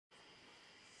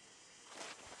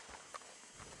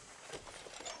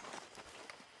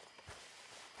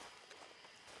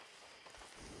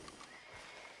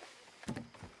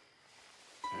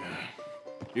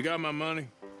You got my money?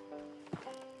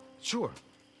 Sure.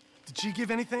 Did she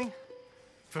give anything?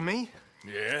 For me?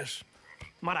 Yes.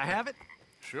 Might I have it?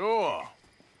 Sure.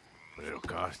 But it'll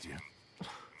cost you.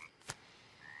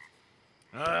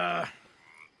 I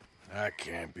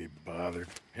can't be bothered.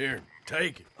 Here,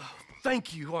 take it. Oh,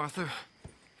 thank you, Arthur.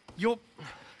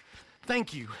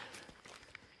 Thank you.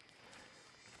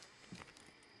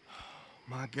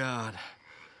 My God.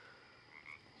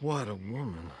 What a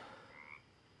woman.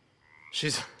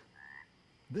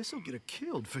 This'll get her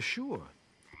killed for sure.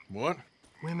 What?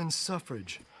 Women's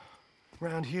suffrage.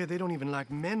 Around here, they don't even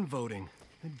like men voting.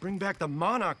 They'd bring back the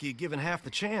monarchy given half the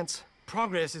chance.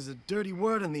 Progress is a dirty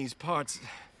word in these parts.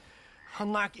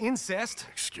 Unlike incest.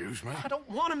 Excuse me? I don't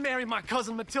want to marry my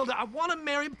cousin Matilda. I want to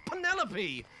marry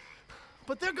Penelope.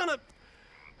 But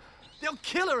they'll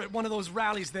kill her at one of those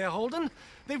rallies they're holding.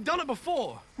 They've done it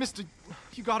before. Mister,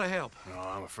 you gotta help. No,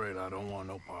 I'm afraid I don't want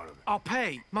no part of it. I'll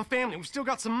pay. My family, we've still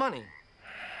got some money.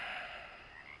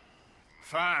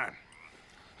 Fine.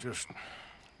 Just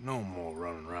no more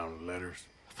running around with letters.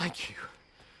 Thank you.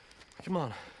 Come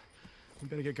on. We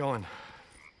better get going.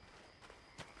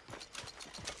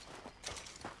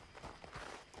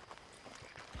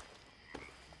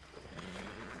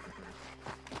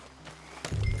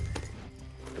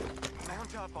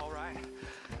 Mount up, all right,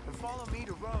 and follow me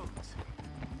to Rhodes.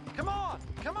 Come on!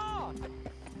 Come on!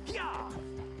 Yeah!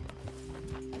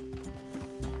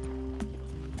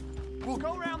 We'll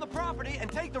go around the property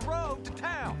and take the road to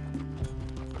town.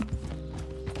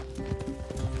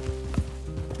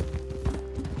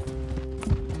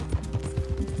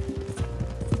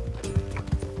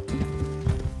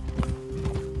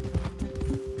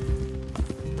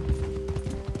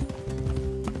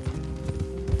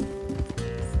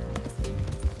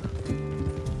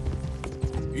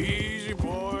 Easy,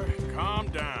 boy. Calm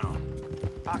down.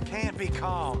 I can't be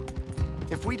calm.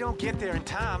 If we don't get there in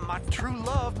time, my true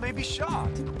love may be shot.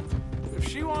 If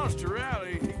she wants to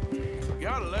rally, you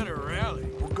gotta let her rally.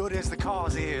 Well, good as the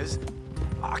cause is,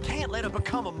 I can't let her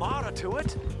become a martyr to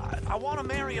it. I want to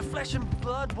marry a flesh and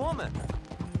blood woman,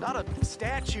 not a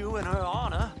statue in her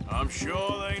honor. I'm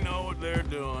sure they know what they're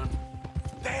doing.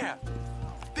 There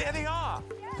they are.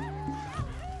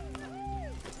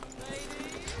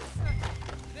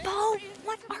 Bo,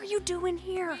 what are you doing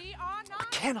here? I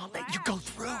cannot let you go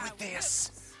through with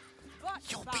this.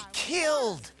 You'll be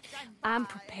killed. I'm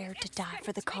prepared to die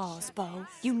for the cause, Bo.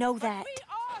 You know that.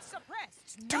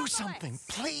 Do something,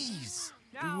 please.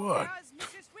 Do what?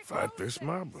 Fight this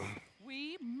mob?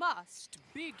 We must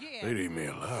begin. They'd eat me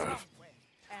alive.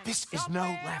 This is no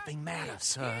laughing matter,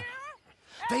 sir.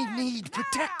 They need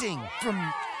protecting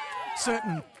from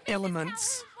certain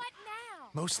elements.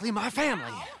 Mostly my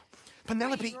family.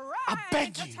 Penelope, I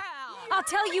beg you. I'll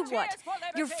tell you what.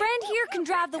 Your friend here can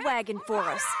drive the wagon for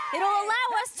us. It'll allow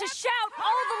us to shout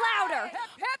all the louder.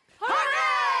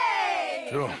 Hooray!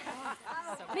 Sure.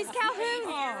 Miss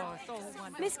Calhoun.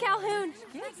 Miss Calhoun.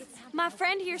 My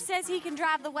friend here says he can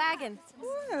drive the wagon.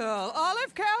 Well,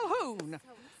 Olive Calhoun.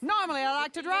 Normally I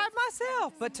like to drive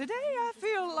myself, but today I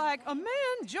feel like a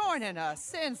man joining us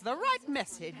sends the right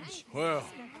message. Well,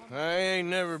 I ain't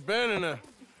never been in a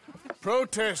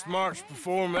protest march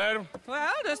before, madam.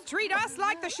 Well, just treat us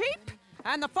like the sheep,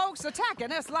 and the folks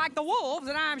attacking us like the wolves,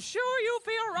 and I'm sure you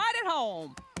feel right at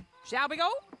home. Shall we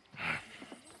go?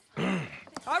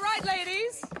 All right,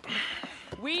 ladies.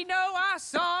 We know our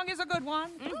song is a good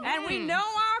one, and we know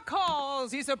our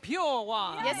cause is a pure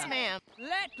one. Yes, ma'am.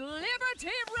 Let liberty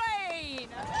reign!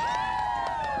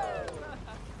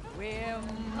 We're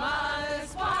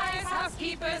mothers, wives,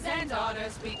 housekeepers, and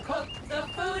daughters. We cook the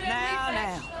food and we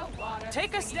fetch the water.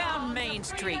 Take us down Main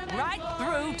Street, right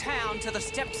through town to the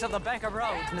steps of the Bank of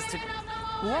Rhodes, Mr.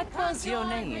 What was your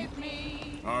name?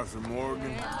 Arthur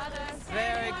Morgan.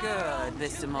 Very good,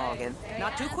 Mr. Morgan.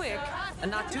 Not too quick, and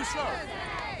not too slow.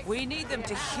 We need them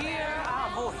to hear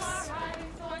our voice.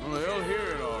 Well, they'll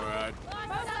hear it all right.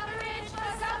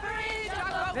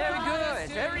 Very good,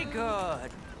 very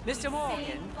good. Mr.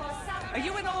 Morgan, are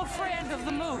you an old friend of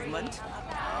the movement?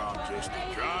 I'm just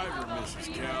a driver,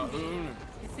 Mrs. Calhoun,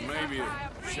 and maybe a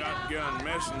shotgun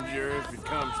messenger if it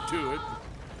comes to it.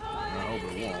 I hope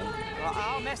it won't. Well,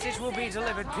 our message will be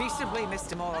delivered peaceably,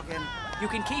 Mr. Morgan. You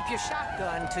can keep your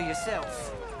shotgun to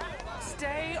yourself.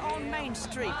 Stay on Main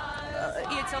Street.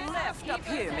 It's a left up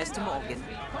here, Mr. Morgan.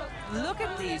 Look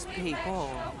at these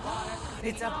people.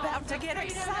 It's about to get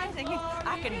exciting.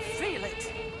 I can feel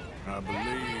it. I believe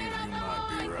you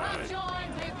might be right.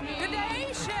 Good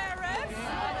day, Sheriff.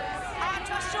 I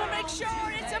trust you'll make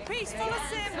sure it's a peaceful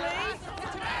assembly.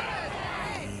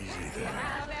 Easy there.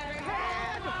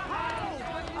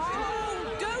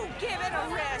 Oh, do give it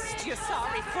a rest, you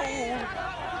sorry fool.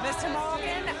 Mr.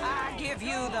 Morgan, I give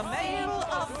you the male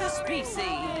of the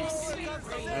species.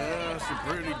 That's a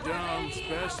pretty dumb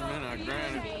specimen, I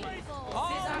grant it.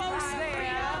 Almost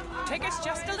there. Take us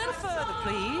just a little further,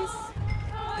 please.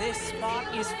 This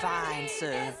spot is fine,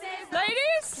 sir.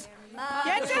 Ladies,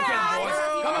 get down!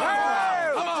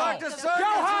 Come on! Go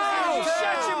home!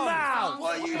 Shut your mouth!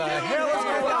 What are you doing? The hell is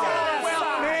going on?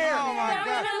 Welcome here! Oh, my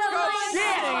God. Go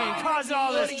shit! And cause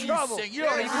all this trouble. You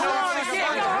don't even know what to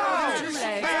get. Go home!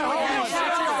 Stay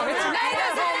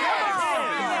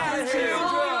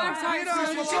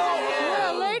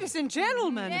Well, ladies and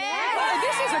gentlemen,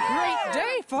 this is a great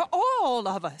day for all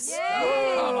of us.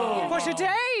 For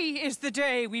today is the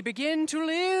day we begin to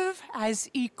live as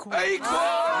equals.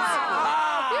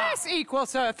 Yes, equal,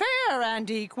 sir. Fair and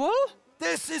equal.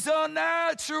 This is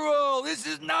unnatural. This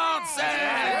is nonsense.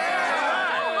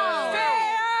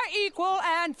 Fair, equal,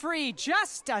 and free,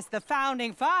 just as the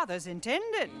Founding Fathers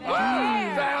intended.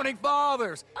 Founding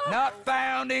fathers, not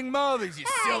founding mothers, you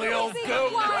silly old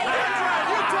goat.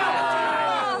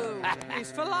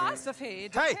 Is philosophy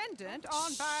dependent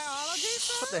on biology,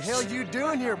 sir? What the hell you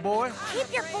doing here, boy?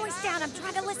 Keep your voice down. I'm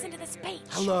trying to listen to the speech.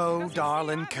 Hello,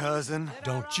 darling cousin.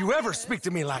 Don't you ever speak to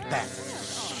me like that.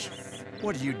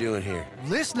 What are you doing here?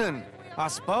 Listening, I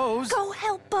suppose. Go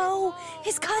help Bo.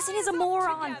 His cousin is a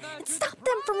moron. And stop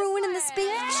them from ruining the speech.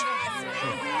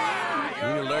 You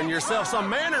need to learn yourself some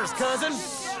manners, cousin.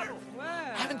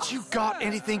 Haven't you got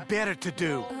anything better to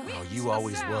do? Oh, you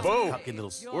always was Bo, a cocky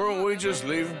little... weren't we just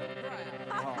leaving?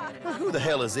 Who the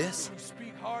hell is this?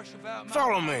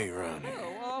 Follow me, Ronnie.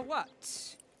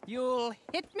 What? You'll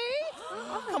hit me?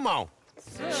 Come on.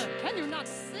 Sir, can you not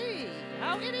see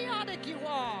how idiotic you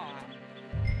are?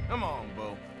 Come on,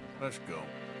 Bo. Let's go.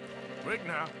 Quick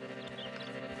now.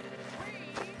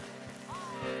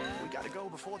 We gotta go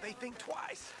before they think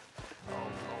twice. Oh,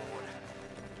 Lord.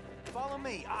 Follow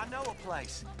me. I know a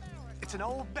place. It's an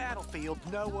old battlefield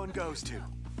no one goes to.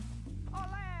 A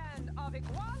land of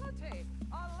equality,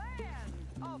 a land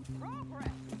of progress.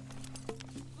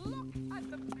 Look at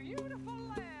the beautiful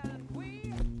land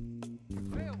we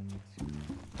built.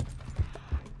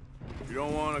 You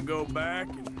don't want to go back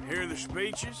and hear the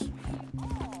speeches?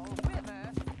 All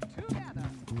wither together.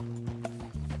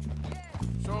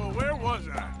 So where was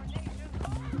I?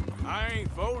 I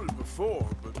ain't voted before,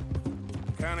 but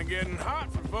kind of getting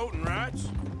hot for voting rights.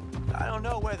 I don't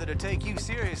know whether to take you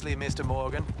seriously, Mr.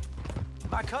 Morgan.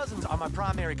 My cousins are my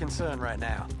primary concern right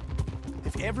now.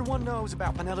 If everyone knows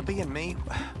about Penelope and me...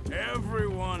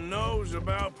 Everyone knows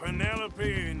about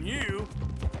Penelope and you.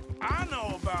 I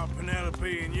know about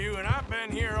Penelope and you, and I've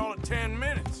been here all of 10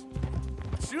 minutes.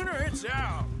 Sooner it's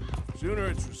out, sooner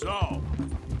it's resolved.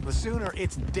 The sooner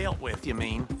it's dealt with, you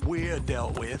mean, we're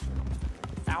dealt with.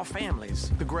 Our families,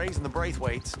 the Grays and the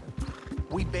Braithwaites,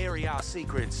 we bury our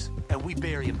secrets, and we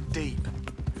bury them deep.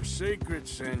 Your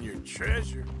secrets and your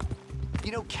treasure.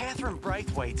 You know, Catherine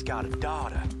Braithwaite's got a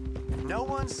daughter. No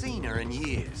one's seen her in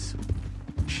years.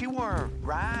 She weren't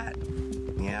right,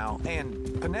 you know,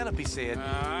 and Penelope said...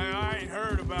 I ain't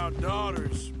heard about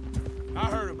daughters. I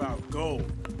heard about gold.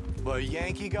 But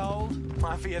Yankee gold?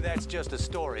 I fear that's just a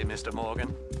story, Mr.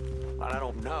 Morgan. But I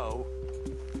don't know.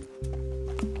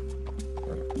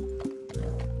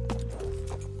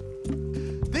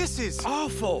 This is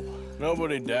awful.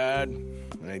 Nobody died.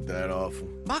 Ain't that awful?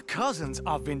 My cousins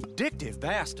are vindictive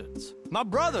bastards. My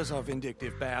brothers are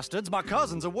vindictive bastards. My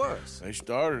cousins are worse. They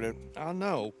started it. I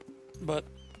know, but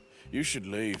You should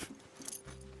leave.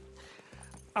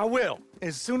 I will,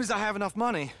 as soon as I have enough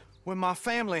money. When my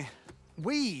family,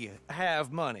 we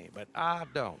have money, but I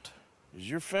don't. Is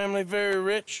your family very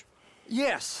rich?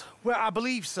 Yes, well, I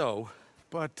believe so,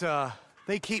 but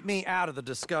they keep me out of the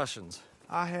discussions.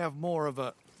 I have more of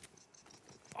a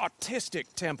artistic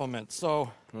temperament,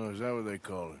 so... Oh, is that what they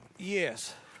call it?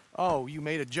 Yes. Oh, you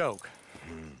made a joke.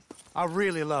 I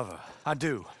really love her. I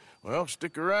do. Well,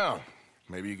 stick around.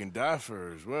 Maybe you can die for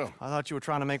her as well. I thought you were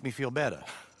trying to make me feel better.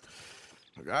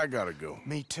 Look, I gotta go.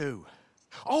 Me too.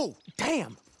 Oh,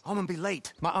 damn! I'm gonna be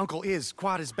late. My uncle is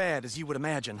quite as bad as you would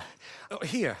imagine.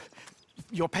 Here,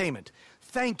 your payment.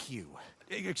 Thank you.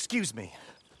 Excuse me.